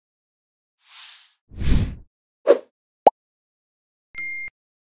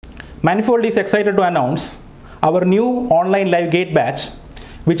Manifold is excited to announce our new online live gate batch,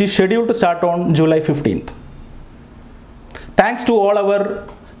 which is scheduled to start on July 15th. Thanks to all our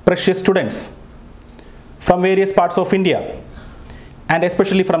precious students from various parts of India and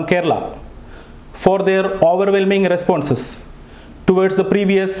especially from Kerala for their overwhelming responses towards the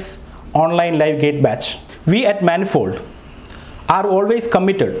previous online live gate batch. We at Manifold are always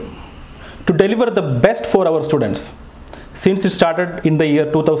committed to deliver the best for our students since it started in the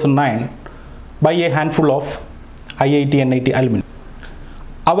year 2009 by a handful of IIT and NIT alumni.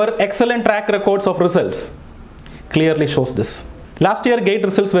 Our excellent track records of results clearly shows this. Last year GATE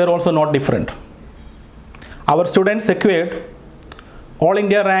results were also not different. Our students secured All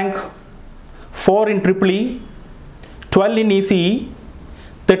India rank 4 in EEE, 12 in ECE,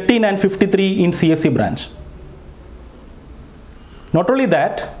 13 and 53 in CSE branch. Not only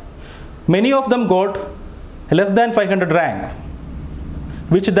that, many of them got less than 500 rank,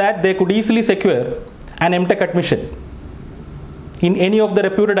 which that they could easily secure an MTech admission in any of the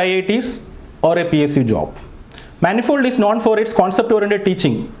reputed IITs or a PSU job. Manifold is known for its concept-oriented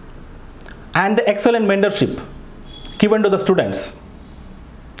teaching and the excellent mentorship given to the students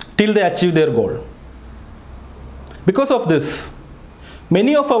till they achieve their goal. Because of this,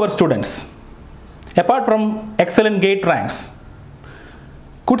 many of our students, apart from excellent GATE ranks,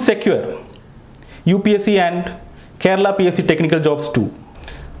 could secure UPSC and Kerala PSC technical jobs too.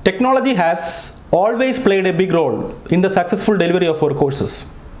 Technology has always played a big role in the successful delivery of our courses.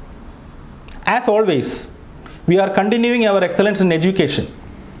 As always, we are continuing our excellence in education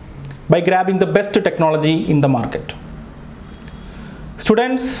by grabbing the best technology in the market.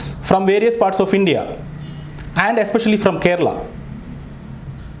 Students from various parts of India and especially from Kerala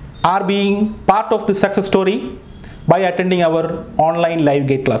are being part of the success story by attending our online live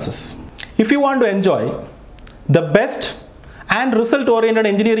GATE classes. If you want to enjoy the best and result-oriented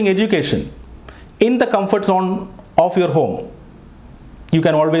engineering education in the comfort zone of your home, you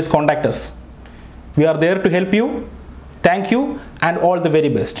can always contact us. We are there to help you. Thank you and all the very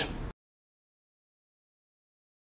best.